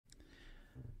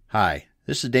Hi,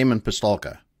 this is Damon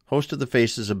Pistolka, host of The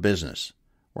Faces of Business,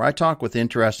 where I talk with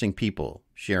interesting people,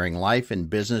 sharing life and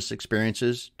business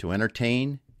experiences to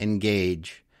entertain,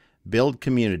 engage, build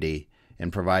community,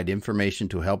 and provide information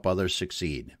to help others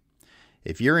succeed.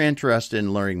 If you're interested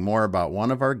in learning more about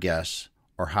one of our guests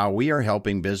or how we are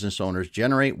helping business owners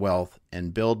generate wealth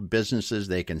and build businesses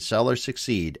they can sell or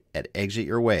succeed at Exit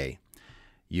Your Way,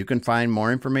 you can find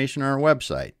more information on our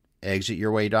website,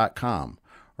 exityourway.com,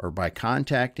 or by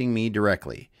contacting me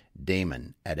directly,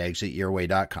 Damon at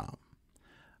exityourway.com.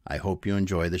 I hope you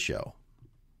enjoy the show.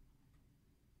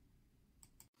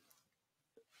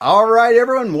 All right,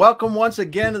 everyone. Welcome once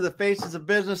again to the Faces of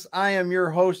Business. I am your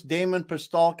host, Damon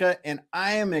Pistolka, and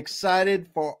I am excited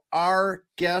for our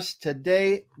guest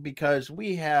today because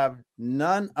we have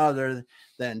none other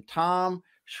than Tom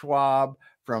Schwab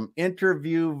from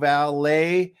Interview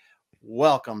Valet.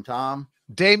 Welcome, Tom.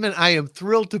 Damon, I am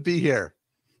thrilled to be here.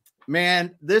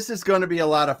 Man, this is going to be a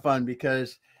lot of fun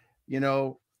because,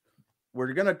 we're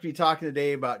going to be talking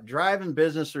today about driving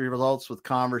business results with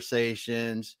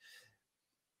conversations.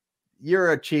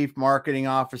 You're a chief marketing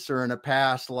officer in a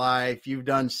past life. You've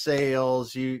done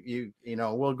sales.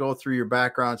 We'll go through your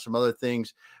background, some other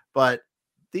things, but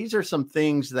these are some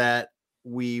things that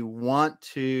we want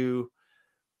to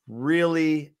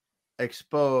really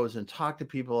expose and talk to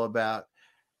people about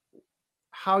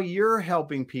how you're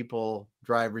helping people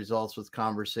drive results with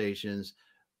conversations,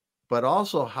 but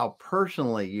also how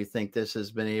personally you think this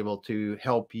has been able to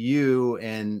help you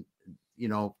and,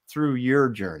 through your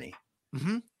journey.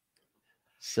 Mm-hmm.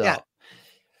 So yeah.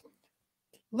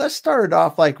 Let's start it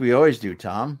off like we always do,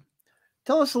 Tom.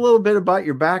 Tell us a little bit about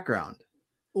your background.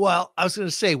 Well, I was going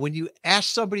to say, when you ask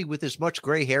somebody with as much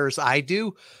gray hair as I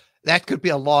do, that could be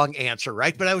a long answer,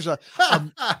 right? But I was a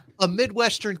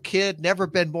Midwestern kid, never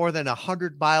been more than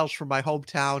 100 miles from my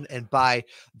hometown. And by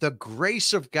the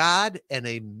grace of God and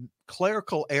a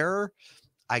clerical error,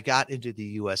 I got into the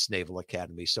U.S. Naval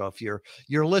Academy. So if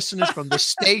you're listeners from the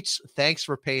States, thanks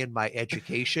for paying my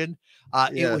education.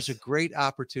 Yes. It was a great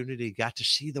opportunity. Got to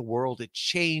see the world. It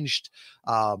changed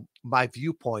my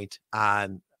viewpoint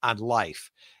on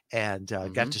life. And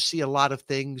got to see a lot of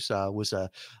things. Was a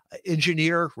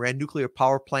engineer, ran nuclear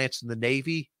power plants in the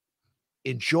Navy,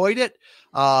 enjoyed it.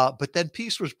 But then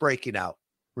peace was breaking out.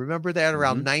 Remember that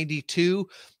around 92?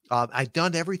 I'd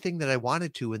done everything that I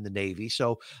wanted to in the Navy.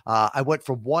 So I went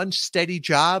from one steady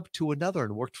job to another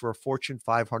and worked for a Fortune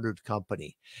 500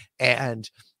 company and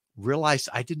realized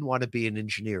I didn't want to be an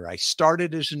engineer. I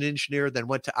started as an engineer, then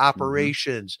went to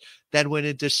operations, then went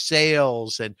into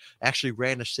sales and actually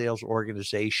ran a sales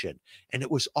organization. And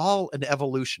it was all an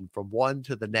evolution from one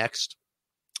to the next.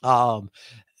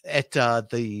 At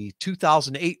the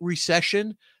 2008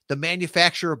 recession, the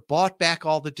manufacturer bought back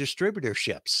all the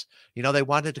distributorships. They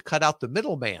wanted to cut out the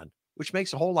middleman, which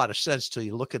makes a whole lot of sense till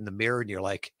you look in the mirror and you're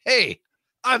like, hey,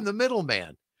 I'm the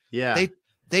middleman. Yeah.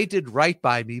 They did right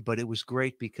by me, but it was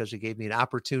great because it gave me an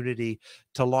opportunity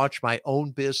to launch my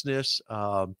own business,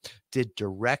 did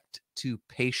direct to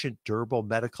patient durable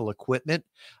medical equipment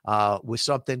with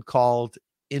something called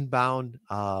inbound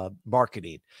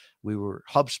marketing. We were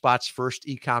HubSpot's first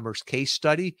e-commerce case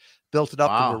study, built it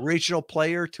up from a regional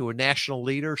player to a national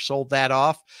leader, sold that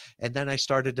off. And then I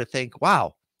started to think,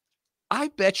 wow, I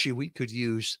bet you we could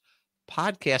use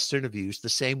podcast interviews the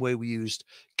same way we used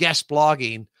guest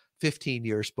blogging 15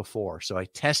 years before. So I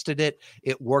tested it.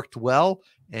 It worked well.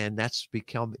 And that's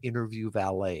become Interview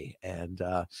Valet. And,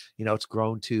 it's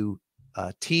grown to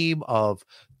a team of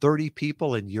 30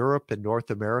 people in Europe and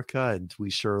North America. And we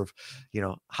serve,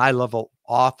 high-level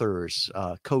authors,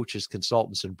 coaches,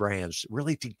 consultants, and brands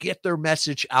really to get their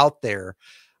message out there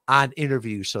on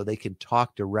interviews so they can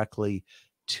talk directly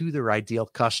to their ideal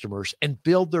customers and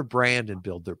build their brand and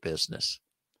build their business.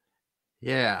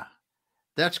 Yeah,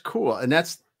 that's cool. And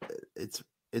it's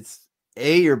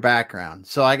your background.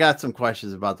 So I got some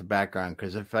questions about the background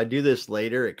because if I do this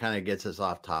later, it kind of gets us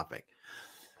off topic.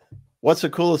 What's the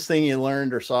coolest thing you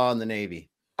learned or saw in the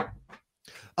Navy?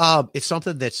 It's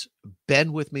something that's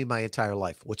been with me my entire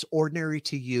life. What's ordinary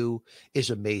to you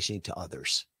is amazing to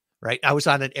others, right? I was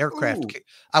on an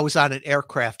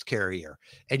aircraft carrier,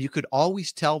 and you could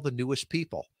always tell the newest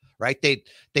people, right?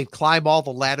 They'd climb all the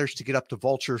ladders to get up to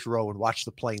Vulture's Row and watch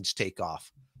the planes take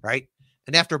off, right?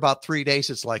 And after about 3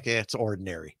 days, it's like, it's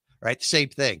ordinary, right? The same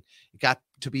thing. It got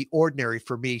to be ordinary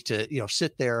for me to,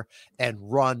 sit there and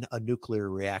run a nuclear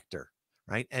reactor,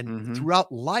 right? And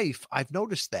throughout life, I've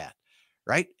noticed that,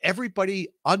 right? Everybody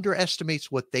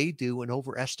underestimates what they do and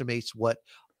overestimates what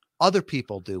other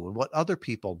people do and what other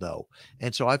people know.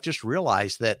 And so I've just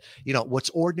realized that, what's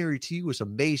ordinary to you is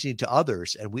amazing to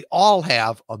others. And we all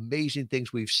have amazing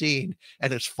things we've seen.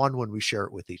 And it's fun when we share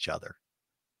it with each other.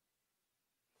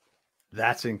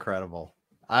 That's incredible.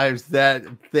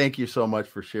 Thank you so much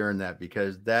for sharing that,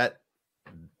 because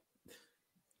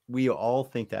we all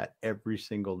think that every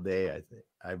single day.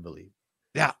 I believe.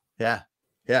 Yeah. Yeah.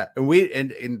 Yeah.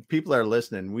 And people are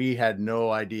listening. We had no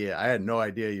idea. I had no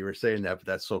idea you were saying that, but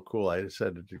that's so cool. I just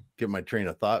had to get my train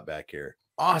of thought back here.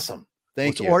 Awesome.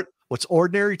 Thank you. What's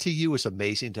ordinary to you is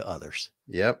amazing to others.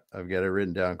 Yep. I've got it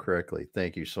written down correctly.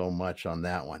 Thank you so much on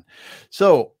that one.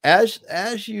 So as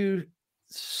you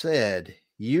said,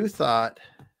 you thought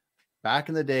back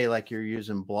in the day, like you're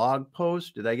using blog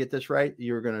posts. Did I get this right?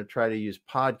 You were going to try to use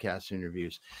podcast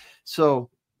interviews. So,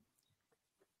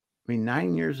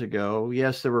 9 years ago,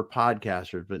 yes, there were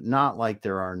podcasters, but not like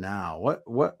there are now.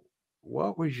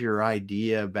 What was your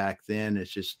idea back then?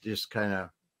 It's just kind of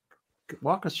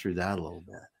walk us through that a little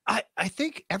bit. I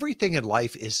think everything in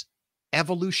life is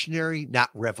evolutionary, not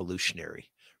revolutionary,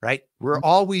 right? We're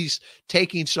always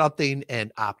taking something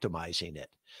and optimizing it.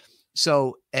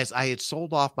 So as I had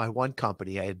sold off my one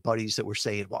company, I had buddies that were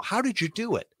saying, well, how did you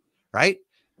do it? Right.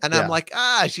 And I'm like,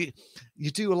 you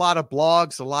do a lot of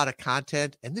blogs, a lot of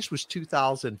content. And this was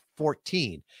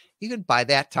 2014. Even by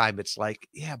that time, it's like,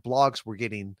 blogs were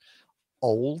getting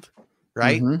old,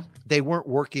 right? Mm-hmm. They weren't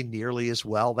working nearly as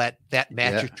well. That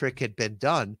magic trick had been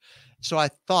done. So I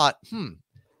thought,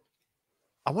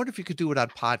 I wonder if you could do it on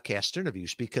podcast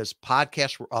interviews, because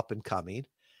podcasts were up and coming.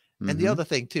 Mm-hmm. And the other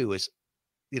thing too is,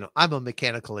 I'm a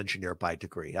mechanical engineer by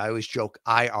degree. I always joke,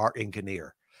 IR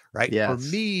engineer, right? Yes.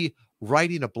 For me,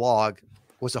 writing a blog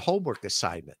was a homework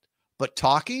assignment, but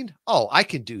talking, I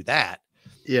can do that.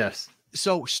 Yes.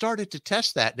 So started to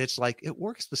test that. And it's like, it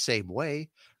works the same way,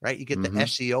 right? You get the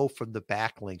SEO from the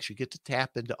backlinks. You get to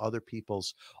tap into other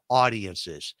people's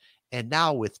audiences. And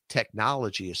now with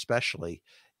technology, especially,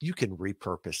 you can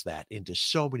repurpose that into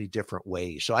so many different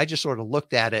ways. So I just sort of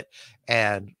looked at it,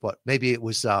 and maybe it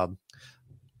was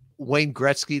Wayne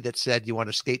Gretzky that said, you want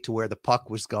to skate to where the puck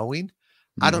was going.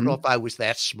 I don't know if I was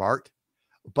that smart,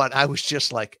 but I was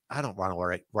just like, I don't want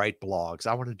to write blogs.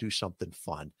 I want to do something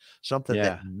fun, something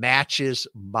that matches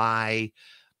my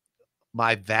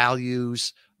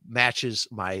values, matches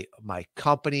my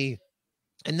company.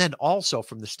 And then also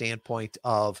from the standpoint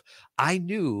of, I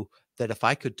knew that if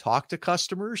I could talk to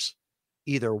customers,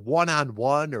 either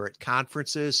one-on-one or at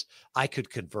conferences, I could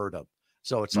convert them.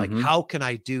 So it's like, how can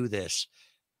I do this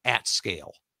at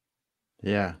scale?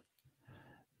 Yeah.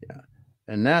 Yeah.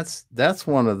 And that's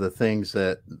one of the things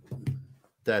that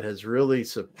has really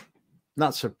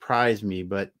not surprised me,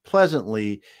 but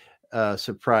pleasantly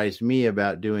surprised me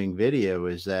about doing video,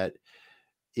 is that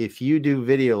if you do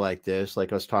video like this,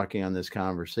 like us talking on this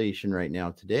conversation right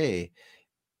now today,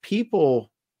 people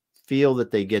feel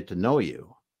that they get to know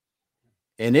you.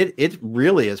 And it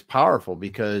really is powerful,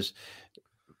 because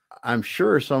I'm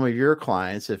sure some of your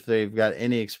clients, if they've got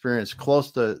any experience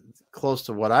close to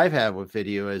what I've had with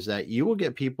video, is that you will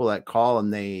get people that call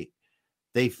and they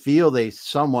feel they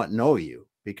somewhat know you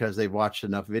because they've watched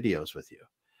enough videos with you.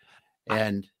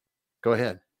 And go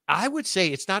ahead. I would say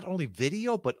it's not only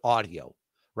video, but audio,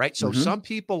 right? So some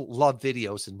people love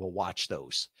videos and will watch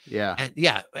those. Yeah.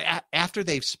 And after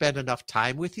they've spent enough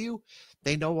time with you,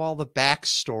 they know all the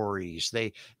backstories.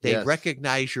 They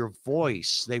recognize your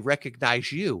voice. They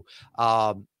recognize you.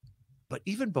 But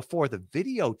even before the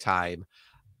video time,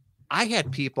 I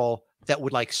had people that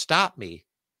would like stop me.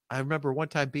 I remember one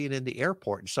time being in the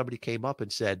airport and somebody came up and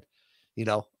said,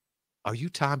 are you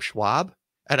Tom Schwab?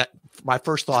 And my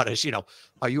first thought is,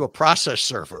 are you a process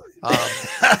server?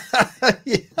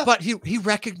 But he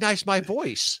recognized my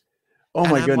voice. Oh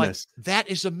my goodness. Like, that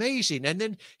is amazing. And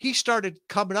then he started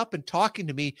coming up and talking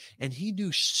to me, and he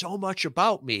knew so much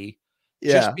about me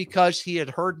just because he had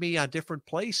heard me on different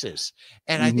places.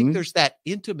 And I think there's that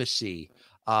intimacy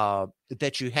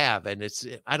that you have. And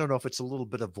I don't know if it's a little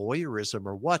bit of voyeurism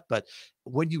or what, but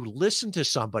when you listen to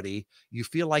somebody, you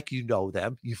feel like you know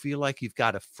them, you feel like you've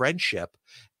got a friendship.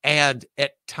 And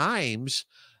at times,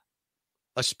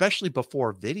 especially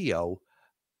before video,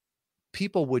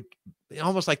 people would,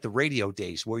 almost like the radio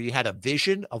days where you had a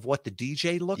vision of what the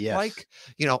DJ looked like.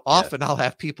 Often I'll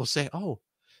have people say,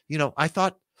 I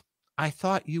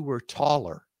thought you were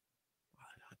taller.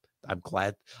 I'm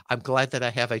glad that I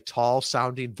have a tall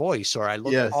sounding voice, or I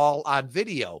look tall on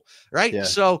video. Right. Yeah.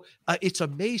 So it's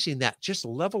amazing that just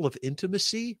level of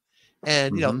intimacy.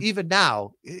 And, even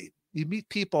now you meet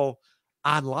people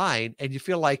online and you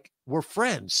feel like we're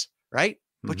friends. Right.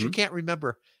 But you can't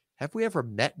remember, have we ever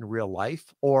met in real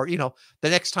life? Or, the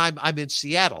next time I'm in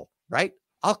Seattle, right?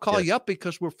 I'll call Yes. you up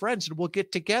because we're friends and we'll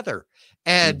get together.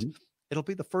 And Mhm. it'll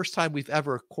be the first time we've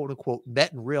ever, quote unquote,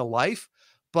 met in real life.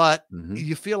 But Mhm.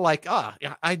 you feel like,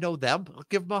 yeah, I know them. I'll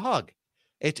give them a hug.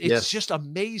 It's Yes. just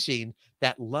amazing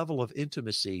that level of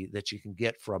intimacy that you can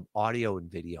get from audio and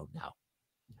video now.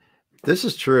 This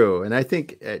is true. And I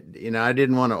think, I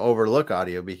didn't want to overlook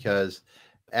audio because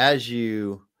as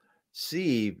you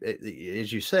see,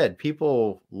 as you said,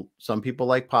 some people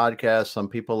like podcasts, some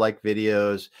people like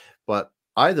videos, but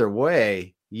either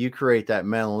way, you create that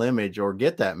mental image or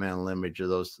get that mental image of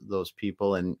those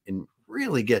people and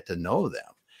really get to know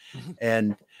them. Mhm.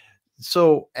 And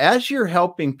so as you're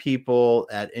helping people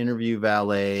at Interview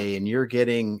Valet and you're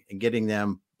getting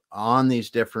them on these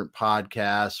different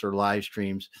podcasts or live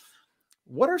streams,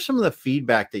 what are some of the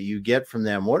feedback that you get from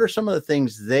them? What are some of the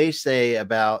things they say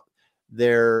about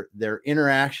their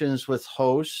interactions with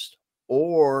hosts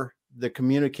or the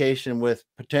communication with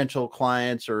potential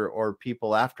clients or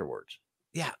people afterwards?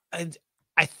 Yeah. And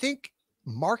I think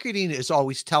marketing is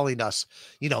always telling us,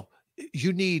 you know,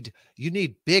 you need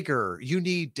bigger, you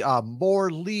need more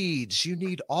leads, you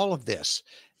need all of this.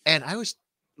 And I was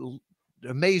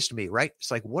amazed me, right?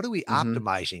 It's like, what are we Mm-hmm.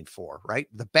 optimizing for, right?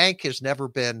 The bank has never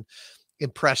been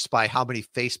impressed by how many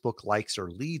Facebook likes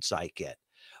or leads I get.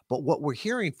 But what we're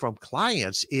hearing from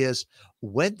clients is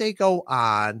when they go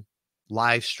on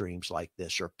live streams like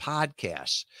this or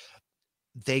podcasts,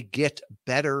 they get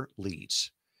better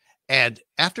leads. And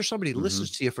after somebody Mm-hmm.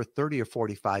 listens to you for 30 or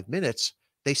 45 minutes,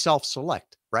 they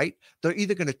self-select, right? They're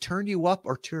either going to turn you up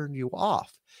or turn you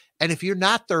off. And if you're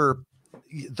not their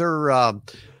um,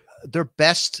 their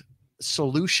best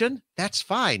solution, that's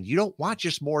fine. You don't want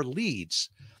just more leads.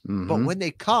 But Mm-hmm. when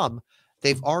they come,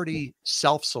 they've already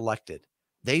self-selected.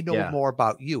 They know Yeah. more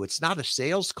about you. It's not a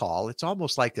sales call. It's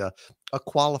almost like a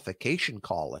qualification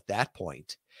call at that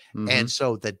point. Mm-hmm. And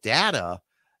so the data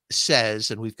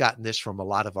says, and we've gotten this from a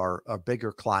lot of our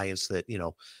bigger clients that,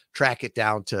 track it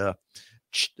down to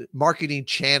marketing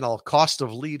channel, cost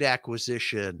of lead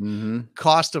acquisition, Mm-hmm.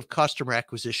 cost of customer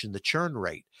acquisition, the churn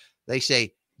rate. They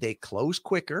say they close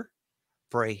quicker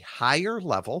for a higher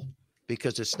level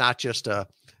because it's not just a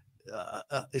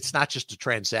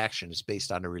transaction, it's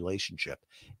based on a relationship,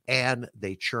 and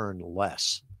they churn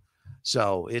less.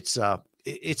 So it's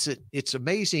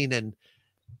amazing. And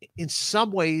in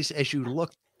some ways, as you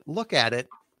look at it,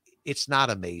 it's not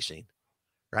amazing,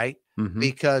 right? Mm-hmm.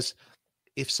 Because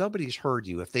if somebody's heard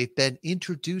you, if they've been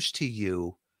introduced to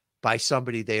you by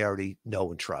somebody they already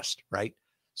know and trust, right?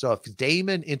 So if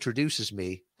Damon introduces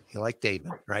me, you like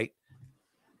Damon, right?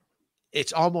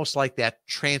 It's almost like that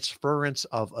transference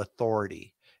of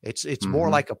authority. It's more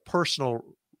Mm-hmm. like a personal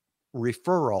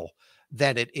referral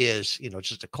than it is,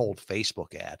 just a cold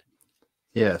Facebook ad.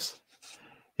 Yes.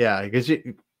 Yeah. Because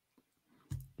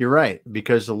you're right,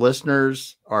 because the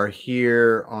listeners are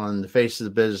here on the Face of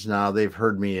the Business now. They've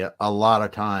heard me a lot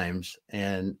of times,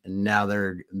 and now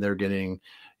they're getting,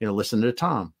 listen to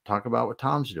Tom talk about what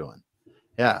Tom's doing.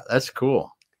 Yeah, that's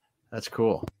cool. That's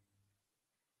cool.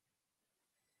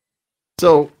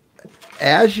 So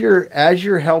as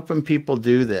you're helping people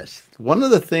do this, one of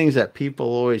the things that people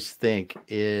always think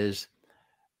is,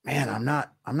 man,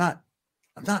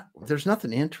 there's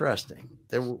nothing interesting.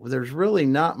 There's really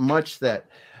not much that,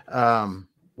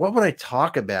 what would I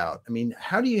talk about? I mean,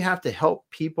 how do you have to help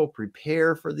people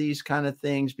prepare for these kind of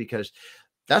things? Because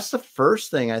that's the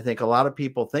first thing I think a lot of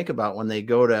people think about when they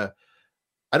go to,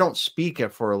 I don't speak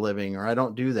it for a living, or I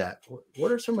don't do that.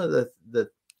 What are some of the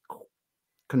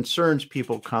concerns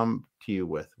people come to you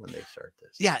with when they start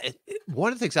this? Yeah.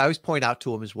 One of the things I always point out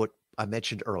to them is what I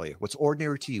mentioned earlier. What's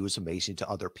ordinary to you is amazing to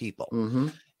other people. Mm-hmm.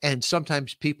 And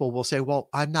sometimes people will say, well,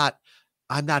 I'm not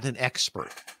an expert.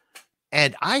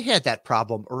 And I had that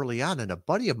problem early on, and a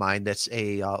buddy of mine that's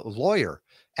a lawyer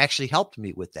actually helped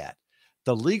me with that.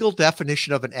 The legal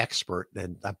definition of an expert,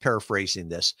 and I'm paraphrasing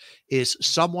this, is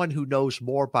someone who knows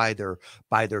more by their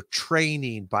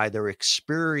training, by their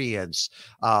experience,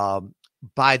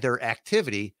 by their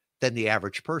activity than the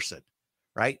average person,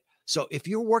 right? So if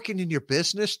you're working in your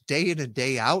business day in and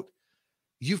day out,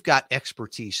 you've got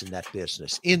expertise in that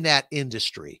business, in that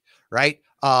industry, right?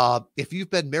 If you've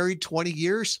been married 20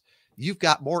 years, you've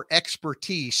got more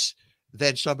expertise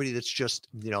than somebody that's just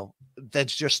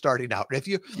starting out. If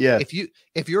Yes.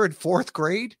 you're in fourth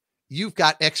grade, you've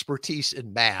got expertise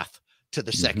in math to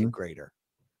the Mm-hmm. second grader,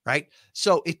 right?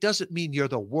 So it doesn't mean you're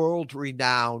the world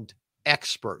renowned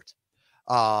expert.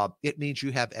 It means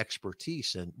you have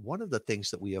expertise. And one of the things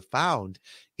that we have found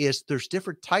is there's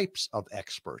different types of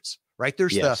experts, right?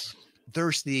 There's Yes.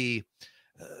 the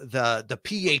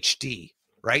PhD,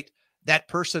 right? That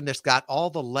person that's got all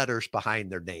the letters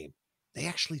behind their name, they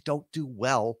actually don't do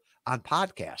well on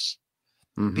podcasts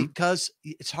because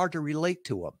it's hard to relate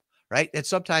to them, right? And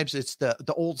sometimes it's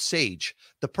the old sage,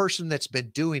 the person that's been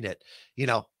doing it,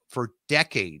 for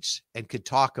decades and could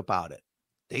talk about it.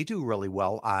 They do really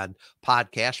well on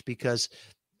podcasts because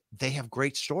they have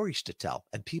great stories to tell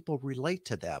and people relate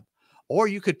to them. Or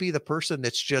you could be the person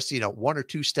that's just, one or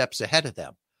two steps ahead of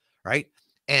them, right?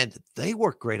 And they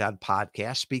work great on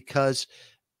podcasts because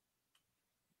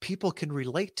people can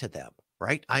relate to them,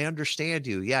 right? I understand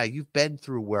you. Yeah, you've been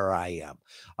through where I am.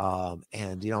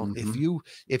 And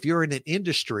if you're in an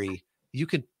industry, you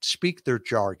can speak their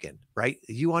jargon, right?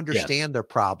 You understand their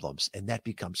problems, and that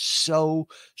becomes so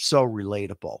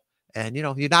relatable. And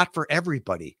you're not for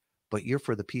everybody, but you're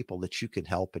for the people that you can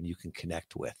help and you can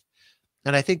connect with.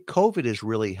 And I think COVID has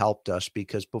really helped us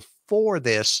because before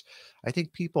this, I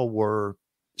think people were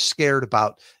scared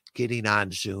about getting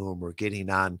on Zoom or getting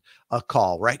on a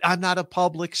call, right? I'm not a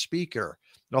public speaker.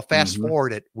 Fast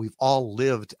forward it, we've all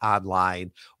lived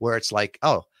online where it's like,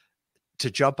 oh, to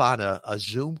jump on a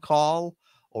Zoom call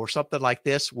or something like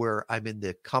this where I'm in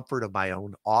the comfort of my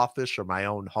own office or my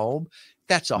own home,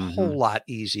 that's a whole lot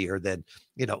easier than,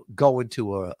 going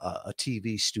to a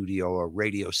TV studio or a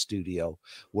radio studio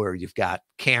where you've got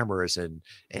cameras and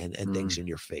things in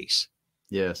your face.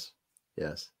 Yes.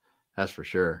 Yes. That's for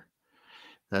sure.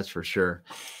 That's for sure.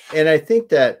 And I think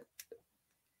that,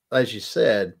 as you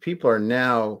said, people are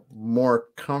now more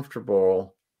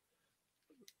comfortable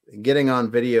getting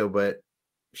on video, but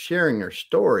sharing their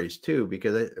stories too,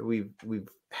 because we've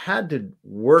had to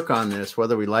work on this,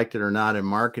 whether we liked it or not, in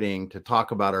marketing, to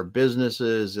talk about our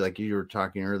businesses, like you were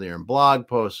talking earlier, in blog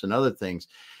posts and other things.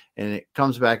 And it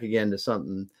comes back again to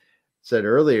something said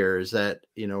earlier, is that,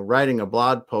 writing a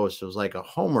blog post was like a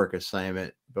homework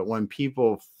assignment. But when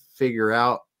people figure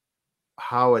out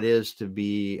how it is to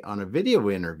be on a video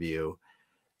interview,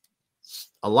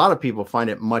 a lot of people find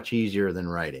it much easier than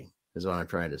writing, is what I'm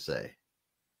trying to say.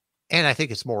 And I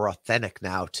think it's more authentic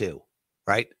now too,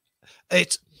 right?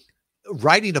 It's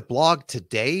writing a blog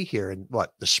today here in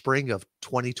the spring of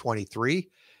 2023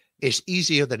 is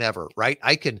easier than ever, right?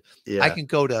 I can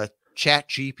go to Chat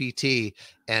GPT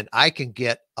and I can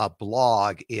get a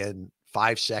blog in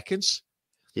 5 seconds.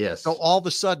 Yes. So all of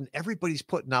a sudden everybody's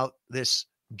putting out this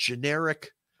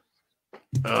generic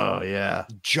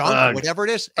junk, whatever it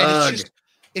is. And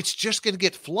it's just going to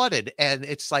get flooded. And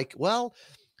it's like, well,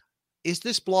 is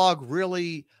this blog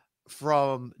really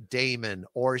from Damon,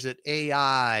 or is it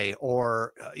AI,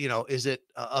 or, is it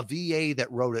a VA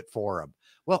that wrote it for him?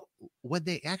 Well, when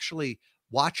they actually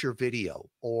watch your video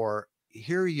or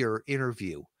hear your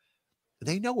interview,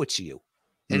 they know it's you.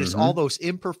 And it's all those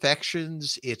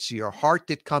imperfections. It's your heart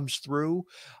that comes through.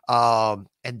 And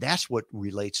that's what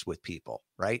relates with people,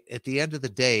 right? At the end of the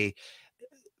day,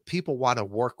 people want to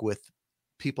work with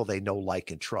people they know,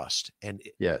 like, and trust. And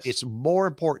it's more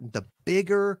important the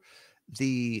bigger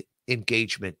the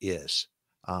engagement is.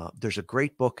 There's a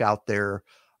great book out there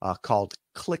called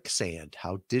Clicksand: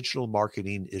 How Digital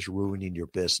Marketing is Ruining Your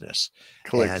Business.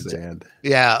 Clicksand.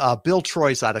 Bill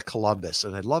Troy's out of Columbus.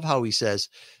 And I love how he says,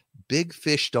 big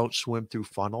fish don't swim through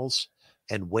funnels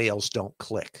and whales don't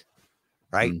click,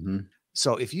 right?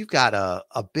 So if you've got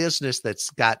a business that's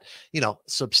got,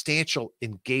 substantial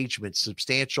engagement,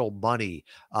 substantial money,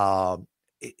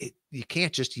 you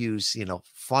can't just use,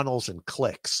 funnels and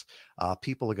clicks.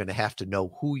 People are going to have to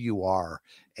know who you are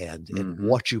and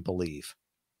what you believe.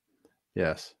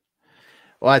 Yes.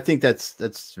 Well, I think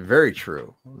that's very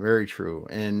true. Very true.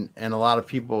 And a lot of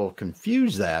people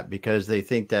confuse that because they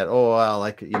think that,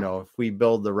 if we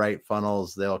build the right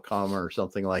funnels, they'll come, or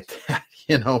something like that,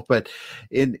 but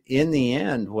in the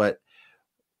end, what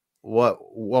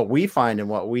we find and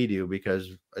what we do,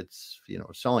 because it's,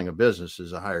 selling a business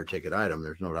is a higher ticket item.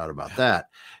 There's no doubt about that.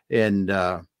 And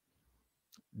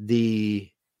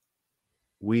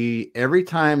every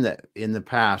time that in the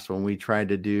past, when we tried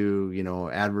to do,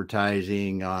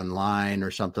 advertising online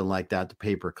or something like that, the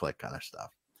pay-per-click kind of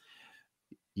stuff,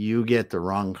 you get the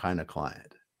wrong kind of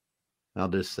client. I'll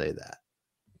just say that.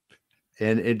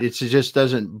 And it just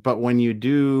doesn't, but when you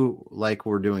do like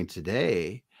we're doing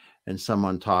today, and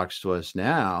someone talks to us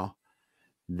now,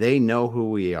 they know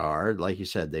who we are. Like you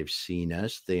said, they've seen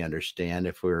us. They understand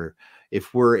if we're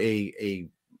a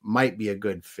might be a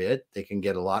good fit. They can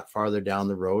get a lot farther down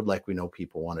the road, like we know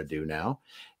people want to do now.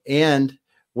 And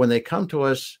when they come to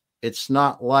us, it's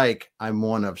not like I'm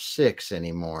one of 6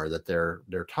 anymore that they're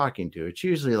talking to. It's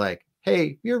usually like,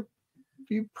 hey, you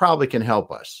probably can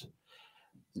help us.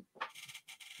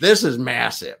 This is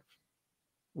massive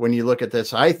when you look at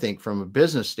this, I think, from a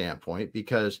business standpoint,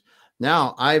 because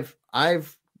Now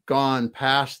I've gone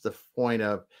past the point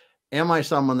of, am I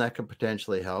someone that could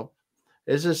potentially help?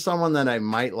 Is this someone that I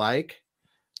might like?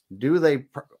 Do they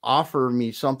offer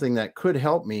me something that could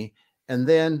help me? And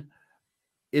then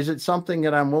is it something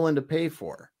that I'm willing to pay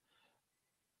for?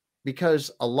 Because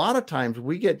a lot of times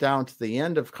we get down to the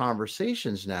end of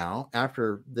conversations now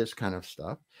after this kind of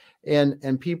stuff,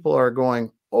 and people are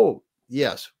going, oh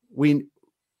yes, we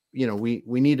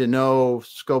need to know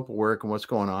scope of work and what's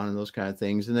going on and those kind of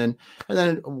things, and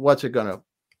then what's it going to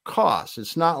cost?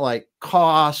 It's not like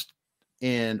cost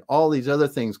and all these other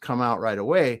things come out right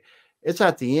away. It's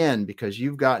at the end, because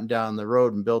you've gotten down the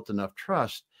road and built enough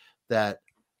trust that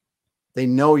they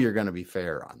know you're going to be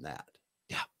fair on that.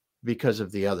 Yeah. Because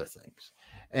of the other things.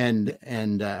 And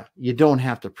you don't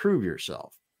have to prove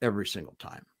yourself every single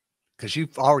time. Because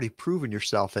you've already proven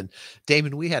yourself. And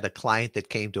Damon, we had a client that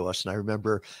came to us, and I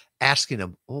remember asking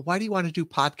him, well, why do you want to do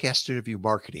podcast interview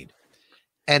marketing?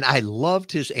 And I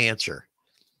loved his answer.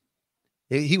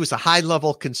 He was a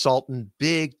high-level consultant,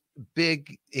 big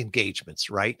engagements,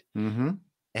 right? Mm-hmm.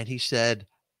 And he said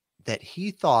that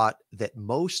he thought that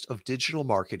most of digital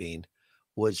marketing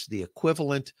was the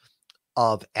equivalent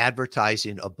of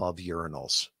advertising above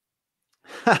urinals.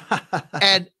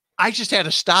 And I just had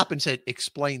to stop and said,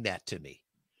 explain that to me.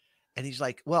 And he's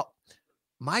like, well,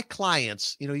 my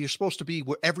clients, you're supposed to be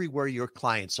everywhere your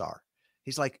clients are.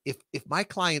 He's like, if my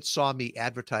clients saw me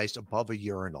advertised above a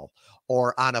urinal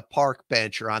or on a park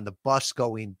bench or on the bus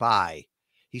going by,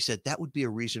 he said that would be a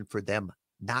reason for them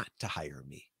not to hire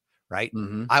me. Right.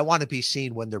 Mm-hmm. I want to be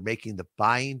seen when they're making the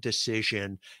buying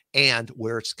decision and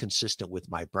where it's consistent with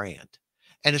my brand.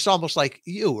 And it's almost like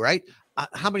you, right?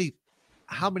 How many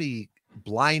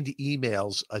blind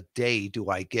emails a day do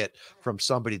I get from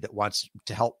somebody that wants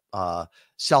to help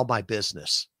sell my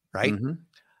business? Right. Mm-hmm.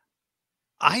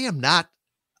 I am not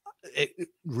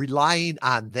relying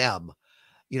on them,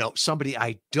 somebody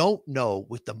I don't know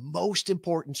with the most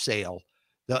important sale,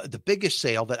 the biggest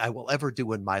sale that I will ever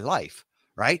do in my life.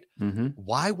 Right. Mm-hmm.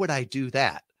 Why would I do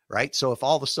that? Right. So if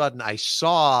all of a sudden I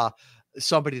saw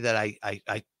somebody that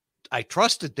I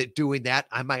trusted that doing that,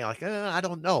 I might like, I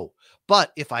don't know.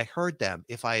 But if I heard them,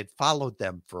 if I had followed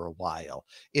them for a while,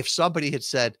 if somebody had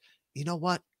said, you know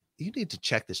what, you need to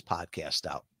check this podcast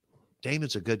out.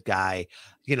 Damon's a good guy.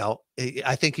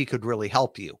 I think he could really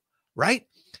help you. Right.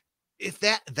 If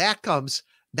that comes,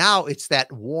 now it's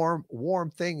that warm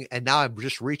thing. And now I'm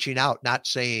just reaching out, not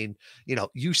saying,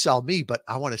 you sell me, but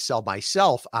I want to sell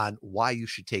myself on why you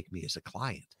should take me as a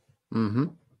client. Mm-hmm.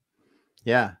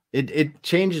 Yeah. It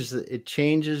changes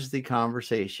the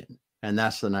conversation. And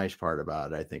that's the nice part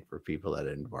about it, I think, for people that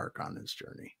embark on this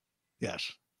journey.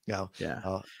 Yes.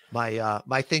 Yeah.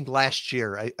 My thing last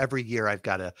year, every year I've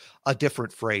got a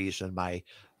different phrase, and my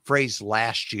phrase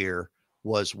last year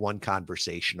was one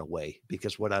conversation away,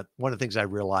 because one of the things I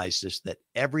realized is that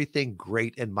everything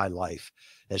great in my life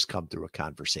has come through a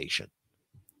conversation.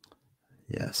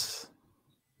 Yes.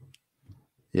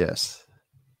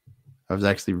 I was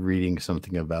actually reading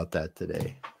something about that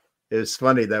today. It was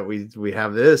funny that we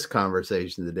have this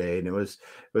conversation today, and it was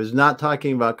not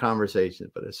talking about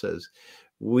conversations, but it says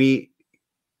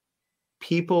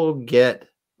people get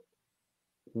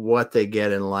what they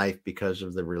get in life because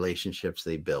of the relationships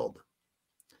they build.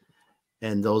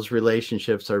 And those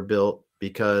relationships are built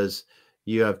because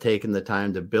you have taken the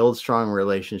time to build strong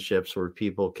relationships where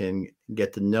people can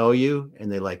get to know you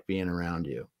and they like being around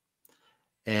you.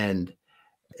 And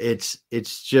it's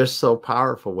just so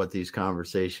powerful what these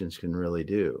conversations can really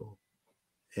do.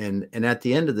 And at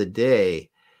the end of the day,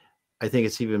 I think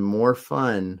it's even more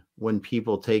fun when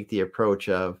people take the approach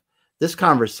of, this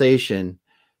conversation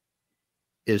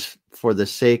is for the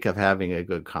sake of having a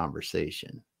good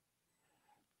conversation.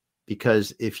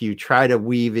 Because if you try to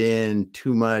weave in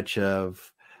too much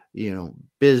of,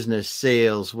 business,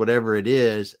 sales, whatever it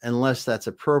is, unless that's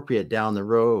appropriate down the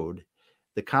road,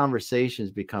 the conversations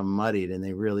become muddied and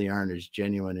they really aren't as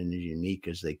genuine and as unique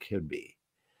as they could be.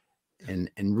 And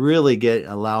really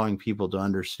allowing people to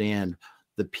understand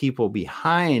the people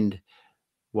behind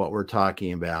what we're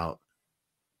talking about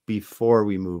before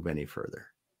we move any further.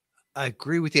 I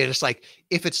agree with you. It's like,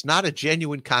 if it's not a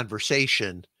genuine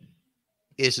conversation,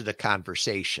 is it a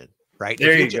conversation? Right.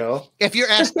 There you go. If you're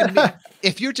asking me,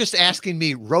 if you're just asking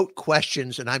me rote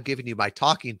questions and I'm giving you my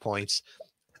talking points,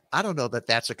 I don't know that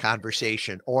that's a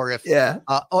conversation. Or if,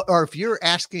 or if you're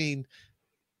asking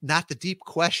not the deep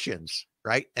questions,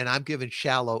 right, and I'm giving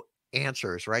shallow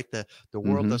answers, right? The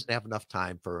world doesn't have enough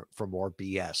time for more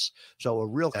BS. So a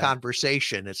real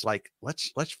conversation, it's like,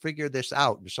 let's figure this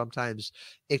out. And sometimes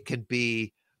it can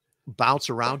be bounce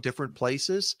around different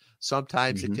places.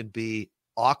 Sometimes it can be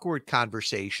awkward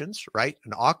conversations, right?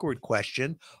 An awkward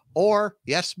question, or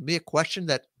yes, me a question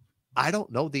that I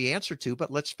don't know the answer to,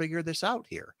 but let's figure this out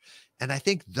here. And I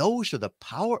think those are the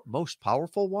most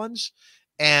powerful ones.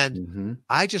 And Mm-hmm.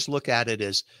 I just look at it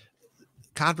as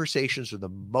conversations are the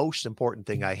most important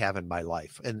thing I have in my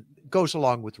life, and it goes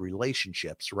along with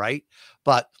relationships, right?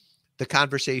 But the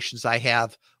conversations I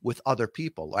have with other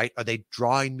people, right? Are they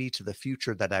drawing me to the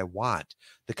future that I want?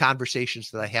 The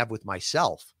conversations that I have with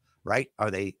myself, right?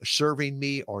 Are they serving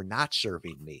me or not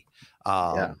serving me?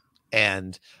 Yeah.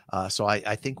 And so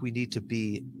I think we need to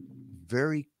be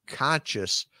very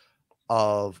conscious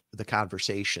of the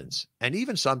conversations. And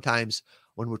even sometimes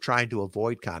when we're trying to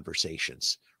avoid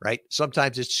conversations, right?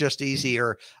 Sometimes it's just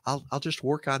easier. I'll just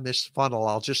work on this funnel.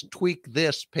 I'll just tweak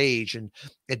this page and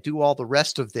do all the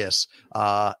rest of this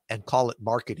and call it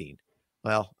marketing.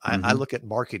 Well, I Mm-hmm. look at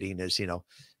marketing as,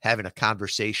 having a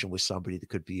conversation with somebody that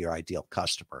could be your ideal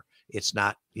customer. It's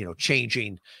not,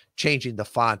 changing the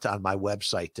font on my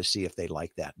website to see if they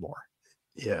like that more.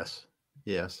 Yes.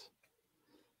 Yes.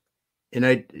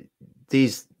 And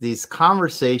these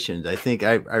conversations, I think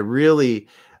I really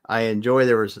enjoy.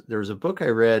 There was a book I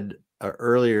read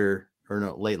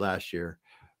late last year,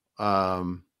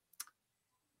 by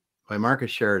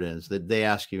Marcus Sheridan's, that They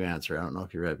Ask You Answer. I don't know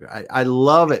if you read it. I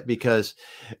love it because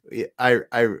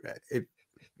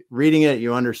reading it,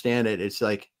 you understand it. It's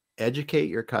like, educate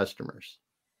your customers.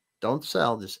 Don't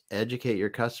sell, just educate your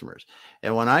customers.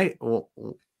 And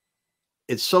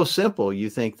it's so simple. You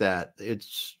think that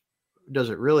does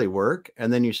it really work?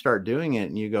 And then you start doing it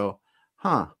and you go,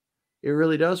 huh, it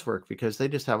really does work, because they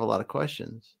just have a lot of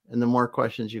questions. And the more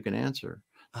questions you can answer,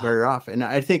 better off. And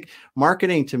I think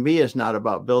marketing to me is not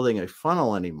about building a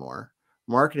funnel anymore.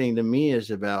 Marketing to me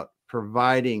is about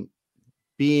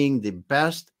being the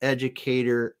best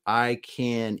educator I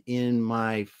can in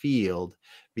my field,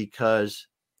 because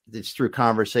it's through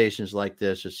conversations like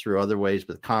this, it's through other ways,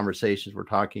 but the conversations we're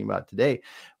talking about today,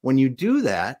 when you do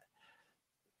that,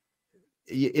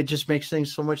 it just makes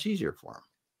things so much easier for them,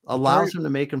 allows them to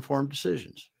make informed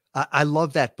decisions. I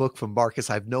love that book from Marcus.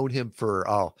 I've known him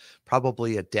for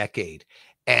probably a decade,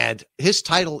 and his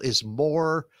title is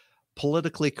more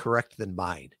politically correct than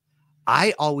mine.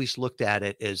 I always looked at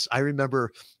it as, I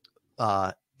remember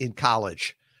in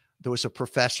college, there was a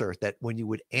professor that when you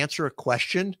would answer a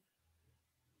question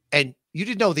and you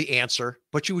didn't know the answer,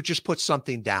 but you would just put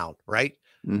something down, right?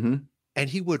 Mm-hmm. And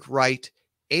he would write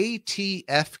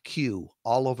ATFQ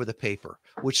all over the paper,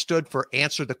 which stood for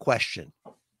answer the question,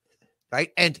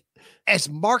 right? And as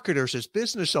marketers, as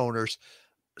business owners,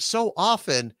 so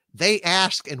often they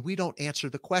ask and we don't answer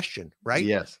the question, right?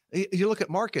 Yes. You look at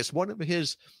Marcus, one of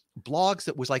his blogs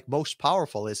that was like most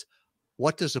powerful is,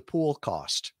 what does a pool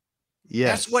cost? Yes.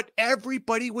 That's what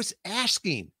everybody was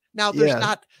asking. Now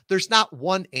there's not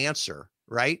one answer,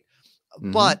 right?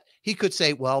 Mm-hmm. But he could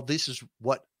say, well, this is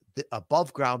what the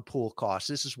above ground pool costs.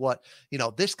 This is what,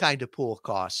 this kind of pool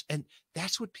costs. And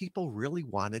that's what people really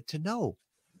wanted to know,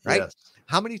 right? Yes.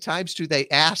 How many times do they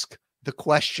ask the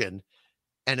question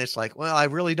and it's like, well, I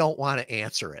really don't want to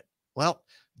answer it. Well,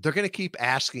 they're going to keep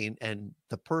asking, and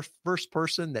the first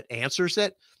person that answers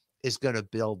it is going to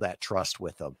build that trust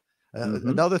with them.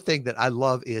 Another thing that I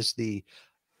love is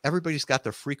everybody's got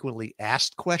the frequently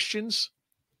asked questions.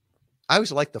 I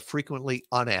always like the frequently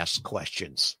unasked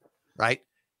questions, right?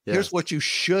 Yes. Here's what you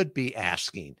should be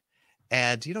asking.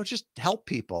 And, just help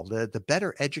people. The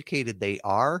better educated they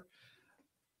are,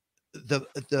 the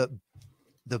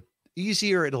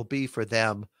easier it'll be for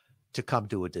them to come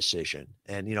to a decision.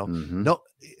 And, no,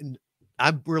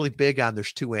 I'm really big on,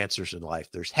 there's two answers in life.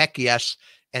 There's heck yes,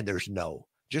 and there's no.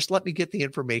 Just let me get the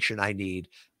information I need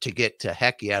to get to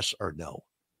heck yes or no.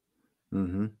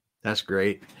 Mm-hmm. That's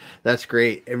great. That's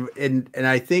great. And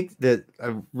I think that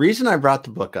a reason I brought the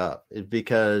book up is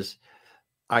because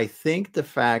I think the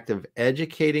fact of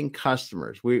educating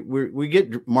customers, we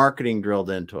get marketing drilled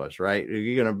into us, right?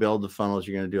 You're going to build the funnels,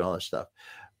 you're going to do all this stuff.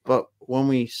 But when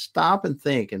we stop and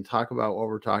think and talk about what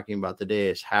we're talking about today,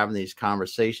 is having these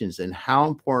conversations and how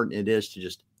important it is to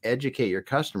just educate your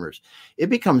customers,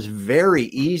 it becomes very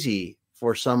easy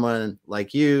for someone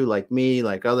like you, like me,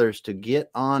 like others, to get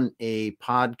on a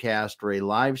podcast or a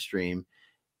live stream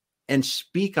and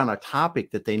speak on a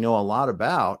topic that they know a lot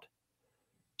about,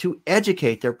 to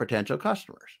educate their potential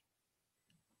customers.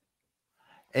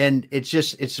 And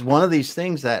it's one of these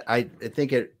things that I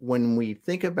think when we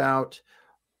think about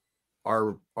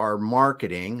our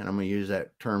marketing, and I'm going to use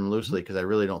that term loosely because I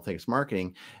really don't think it's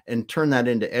marketing, and turn that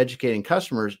into educating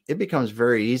customers, it becomes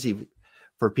very easy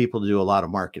for people to do a lot of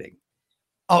marketing.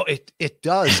 Oh, it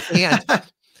does. And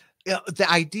the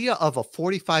idea of a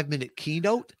 45-minute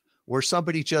keynote where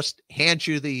somebody just hands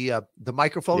you the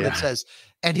microphone and Yeah. says,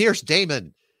 and here's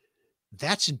Damon.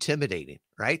 That's intimidating,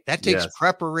 right? That takes Yes.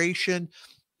 preparation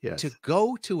to Yes.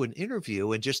 go to an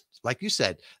interview, and just like you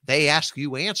said, they ask,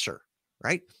 you answer,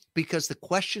 right? Because the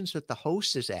questions that the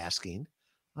host is asking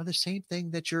are the same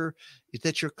thing that your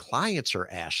clients are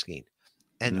asking.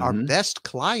 And our Mm-hmm. best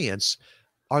clients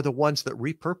are the ones that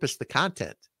repurpose the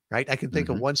content, right? I can think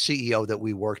of Mm-hmm. one CEO that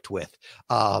we worked with,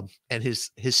 and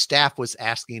his staff was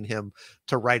asking him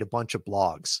to write a bunch of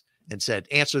blogs and said,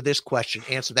 answer this question,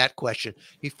 answer that question.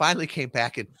 He finally came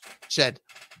back and said,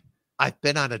 I've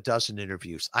been on a dozen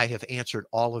interviews. I have answered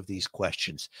all of these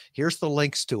questions. Here's the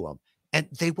links to them. And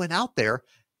they went out there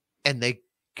and they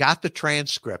got the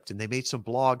transcript and they made some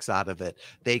blogs out of it.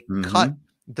 They cut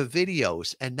Mm-hmm. the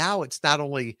videos, and now it's not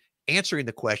only answering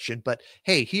the question, but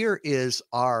hey, here is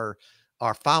our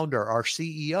founder, our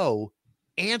CEO,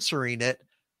 answering it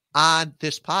on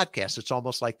this podcast. It's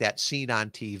almost like that scene on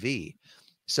TV.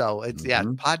 So it's, yeah,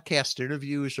 Mm-hmm. podcast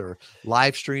interviews or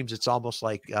live streams. It's almost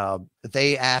like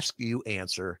they ask, you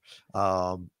answer in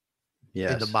the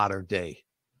Yes. modern day.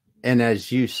 And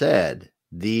as you said,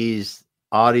 these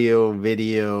audio,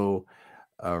 video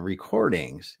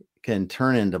recordings can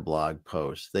turn into blog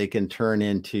posts. They can turn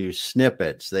into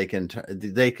snippets. They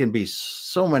can be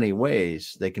so many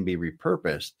ways. They can be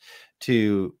repurposed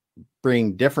to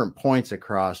bring different points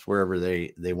across wherever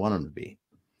they want them to be.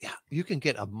 Yeah, you can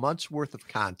get a month's worth of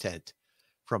content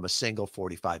from a single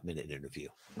 45-minute interview.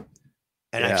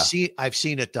 And Yeah. I've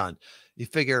seen it done. You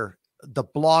figure the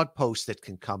blog posts that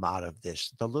can come out of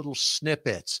this, the little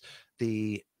snippets,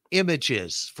 the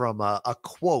images from a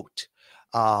quote.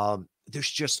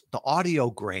 There's just the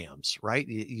audiograms, right?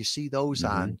 You see those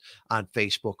Mm-hmm. on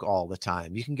Facebook all the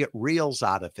time. You can get reels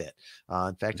out of it.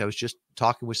 In fact, I was just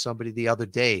talking with somebody the other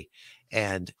day,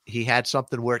 and he had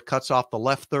something where it cuts off the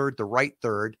left third, the right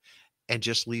third, and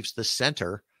just leaves the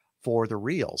center for the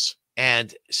reels.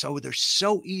 And so they're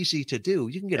so easy to do.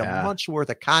 You can get a Yeah. month's worth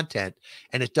of content,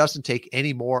 and it doesn't take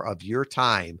any more of your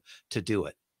time to do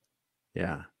it.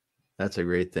 Yeah. That's a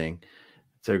great thing.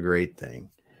 It's a great thing.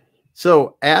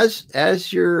 So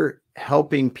as you're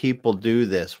helping people do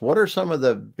this, what are some of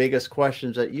the biggest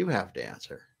questions that you have to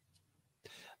answer?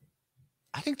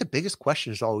 I think the biggest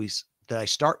question is always that I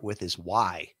start with is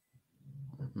why,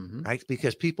 Mm-hmm. right?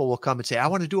 Because people will come and say, I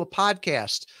want to do a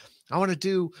podcast. I want to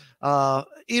do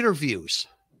interviews.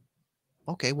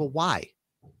 Okay, well, why?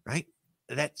 Right?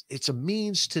 It's a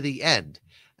means to the end.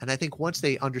 And I think once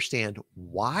they understand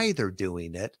why they're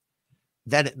doing it,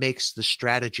 then it makes the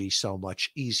strategy so much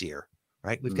easier,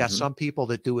 right? We've got Mm-hmm. some people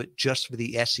that do it just for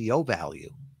the SEO value,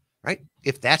 right?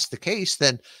 If that's the case,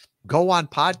 then go on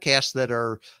podcasts that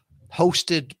are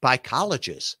hosted by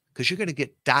colleges, because you're going to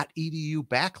get .edu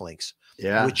backlinks,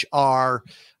 Yeah. which are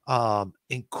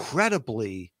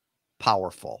incredibly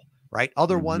powerful, right?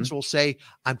 Other Mm-hmm. ones will say,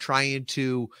 I'm trying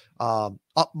to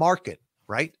up market,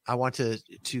 right? I want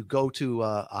to go to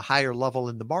a higher level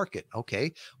in the market.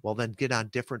 Okay, well then get on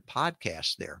different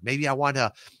podcasts there. Maybe I want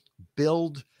to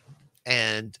build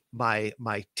and my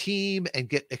team and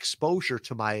get exposure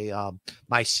to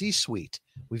my C-suite.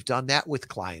 We've done that with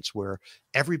clients where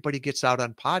everybody gets out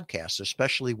on podcasts,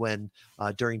 especially when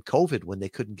during COVID, when they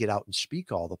couldn't get out and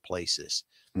speak all the places.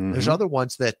 Mm-hmm. There's other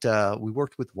ones that we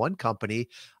worked with one company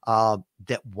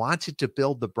that wanted to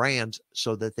build the brand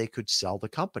so that they could sell the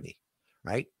company,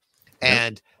 right? Yep.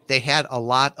 And they had a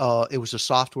lot it was a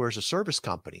software as a service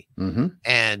company. Mm-hmm.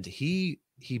 And he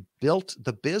built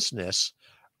the business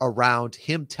around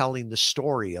him telling the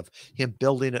story of him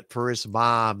building it for his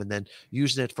mom and then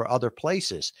using it for other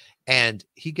places. And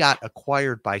he got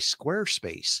acquired by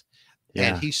Squarespace.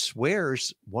 Yeah. And he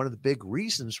swears one of the big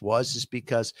reasons is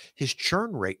because his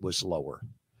churn rate was lower,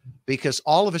 because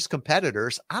all of his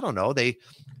competitors, I don't know, they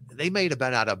may have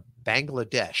been out of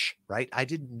Bangladesh, right? I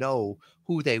didn't know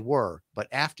who they were, but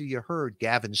after you heard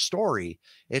Gavin's story,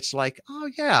 it's like, oh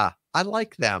yeah, I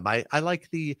like them. I like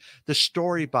the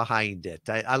story behind it.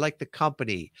 I like the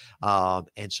company.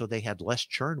 And so they had less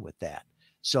churn with that.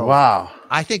 So wow.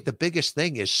 I think the biggest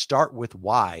thing is start with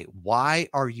why. Why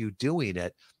are you doing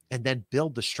it? And then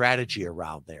build the strategy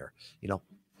around there. You know,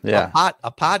 Yeah.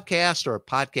 a podcast or a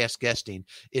podcast guesting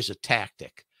is a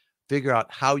tactic. Figure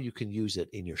out how you can use it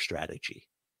in your strategy.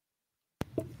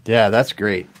 Yeah, that's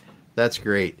great. That's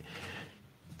great.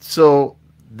 So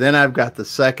then I've got the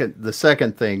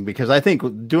second thing, because I think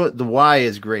the why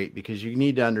is great, because you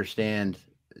need to understand,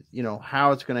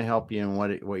 how it's going to help you and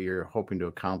what you're hoping to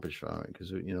accomplish from it.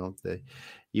 Because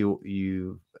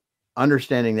you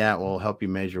understanding that will help you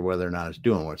measure whether or not it's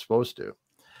doing what it's supposed to.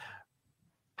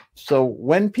 So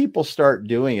when people start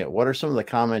doing it, what are some of the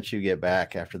comments you get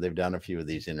back after they've done a few of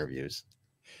these interviews?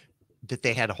 That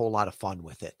they had a whole lot of fun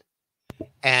with it.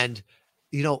 And,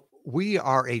 we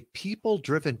are a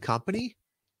people-driven company,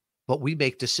 but we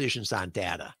make decisions on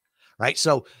data, right?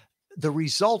 So the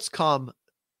results come,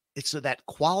 it's that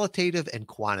qualitative and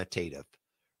quantitative,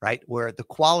 right? Where the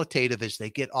qualitative is they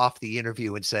get off the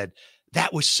interview and said,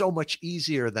 that was so much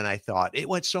easier than I thought. It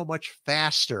went so much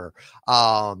faster.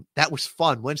 That was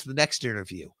fun. When's the next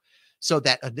interview? So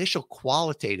that initial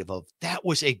qualitative of that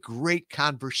was a great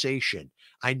conversation.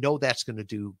 I know that's going to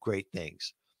do great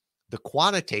things. The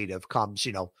quantitative comes,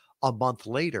 a month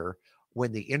later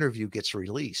when the interview gets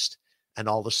released. And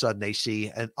all of a sudden they see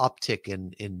an uptick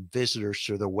in visitors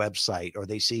to their website, or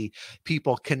they see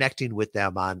people connecting with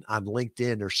them on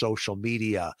LinkedIn or social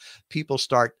media. People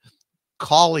start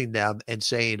calling them and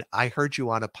saying, I heard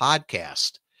you on a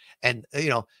podcast. And,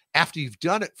 after you've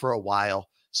done it for a while,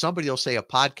 somebody will say a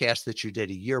podcast that you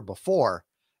did a year before,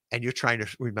 and you're trying to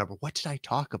remember, what did I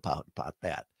talk about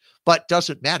that? But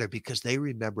doesn't matter because they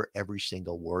remember every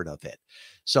single word of it.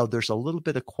 So there's a little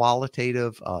bit of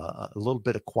qualitative, a little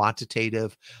bit of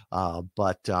quantitative,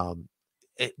 but I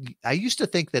used to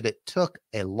think that it took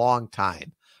a long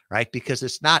time, right? Because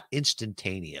it's not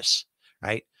instantaneous,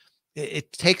 right?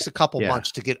 It takes a couple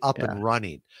months to get up and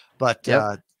running. But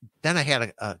then I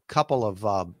had a couple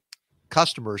of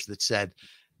customers that said,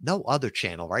 no other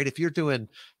channel, right? If you're doing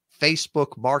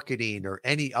Facebook marketing or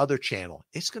any other channel,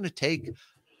 it's going to take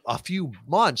a few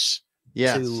months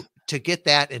to get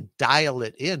that and dial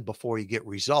it in before you get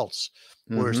results.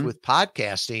 Whereas with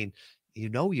podcasting,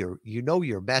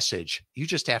 your message, you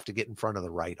just have to get in front of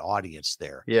the right audience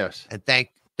there. Yes. And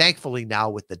thankfully now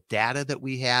with the data that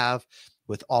we have,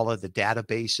 with all of the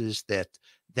databases that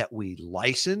we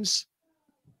license,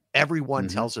 everyone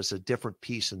tells us a different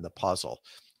piece in the puzzle.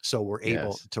 So we're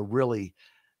able to really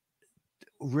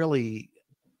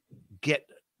get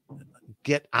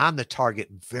on the target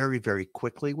very, very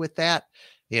quickly with that.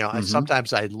 And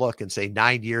sometimes I look and say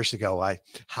 9 years ago,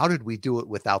 how did we do it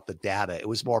without the data? It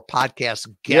was more podcast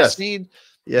guessing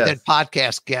than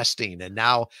podcast guesting. And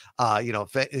now,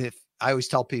 if I always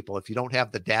tell people, if you don't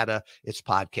have the data, it's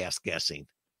podcast guessing.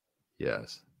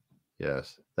 Yes.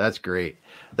 That's great.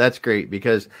 That's great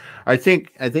because I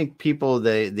think people,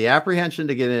 the apprehension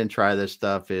to get in and try this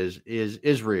stuff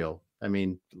is real. I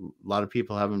mean, a lot of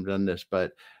people haven't done this,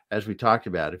 but as we talked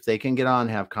about, if they can get on,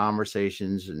 have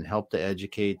conversations and help to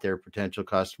educate their potential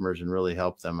customers and really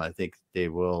help them, I think they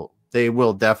will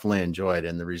definitely enjoy it.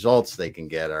 And the results they can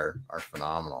get are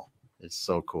phenomenal. It's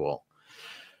so cool.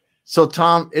 So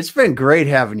Tom, it's been great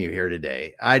having you here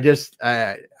today. I just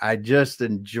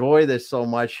enjoy this so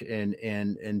much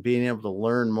and being able to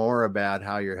learn more about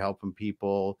how you're helping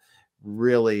people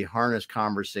really harness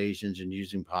conversations and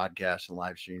using podcasts and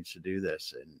live streams to do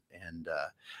this. And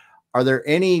are there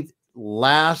any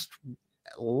last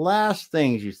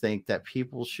things you think that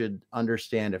people should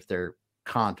understand if they're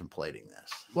contemplating this?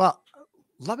 Well,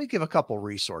 let me give a couple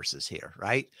resources here,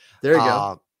 right? There you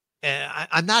go. And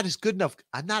I'm not a good enough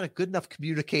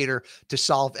communicator to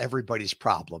solve everybody's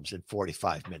problems in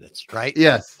 45 minutes, right?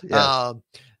 Yes.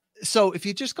 So if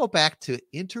you just go back to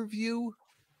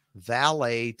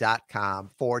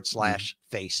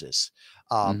interviewvalet.com/faces,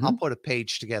 I'll put a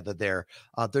page together there.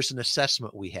 There's an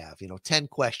assessment we have, 10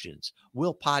 questions.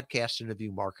 Will podcast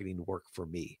interview marketing work for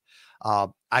me?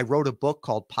 I wrote a book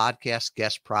called Podcast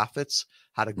Guest Profits,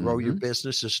 How to Grow Your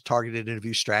Business as a Targeted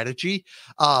Interview Strategy.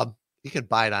 You can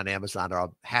buy it on Amazon, or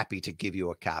I'm happy to give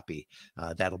you a copy.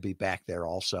 That'll be back there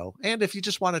also. And if you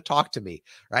just want to talk to me,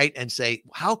 right, and say,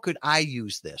 how could I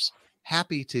use this?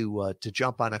 Happy to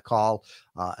jump on a call,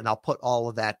 and I'll put all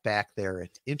of that back there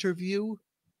at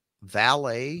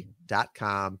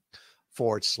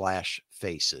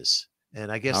interviewvalet.com/faces.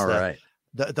 And I guess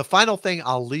the final thing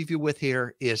I'll leave you with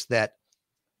here is that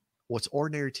what's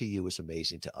ordinary to you is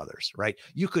amazing to others, right?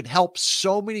 You could help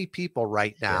so many people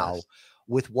right now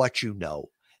with what you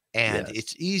know. And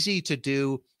it's easy to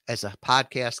do as a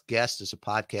podcast guest, as a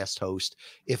podcast host.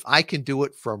 If I can do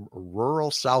it from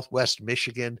rural Southwest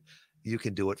Michigan, you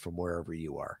can do it from wherever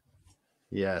you are.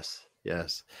 Yes,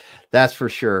 that's for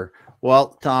sure.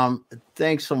 Well, Tom,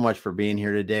 thanks so much for being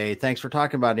here today. Thanks for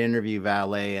talking about Interview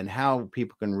Valet and how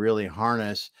people can really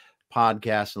harness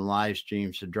podcasts and live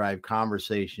streams to drive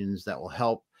conversations that will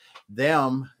help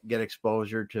them get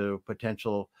exposure to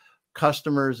potential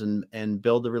customers and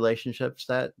build the relationships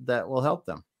that will help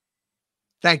them.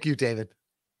 Thank you, David.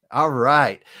 All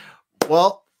right.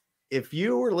 Well, if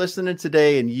you were listening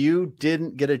today and you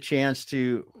didn't get a chance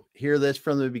to hear this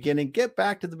from the beginning, get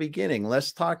back to the beginning.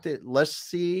 Let's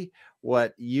see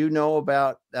what you know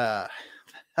about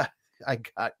I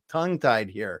got tongue-tied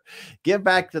here. Get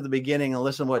back to the beginning and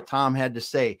listen to what Tom had to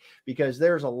say, because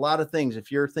there's a lot of things.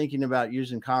 If you're thinking about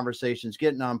using conversations,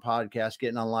 getting on podcasts,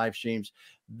 getting on live streams,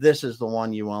 this is the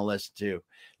one you want to listen to.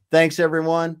 Thanks,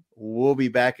 everyone. We'll be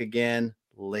back again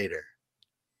later.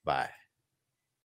 Bye.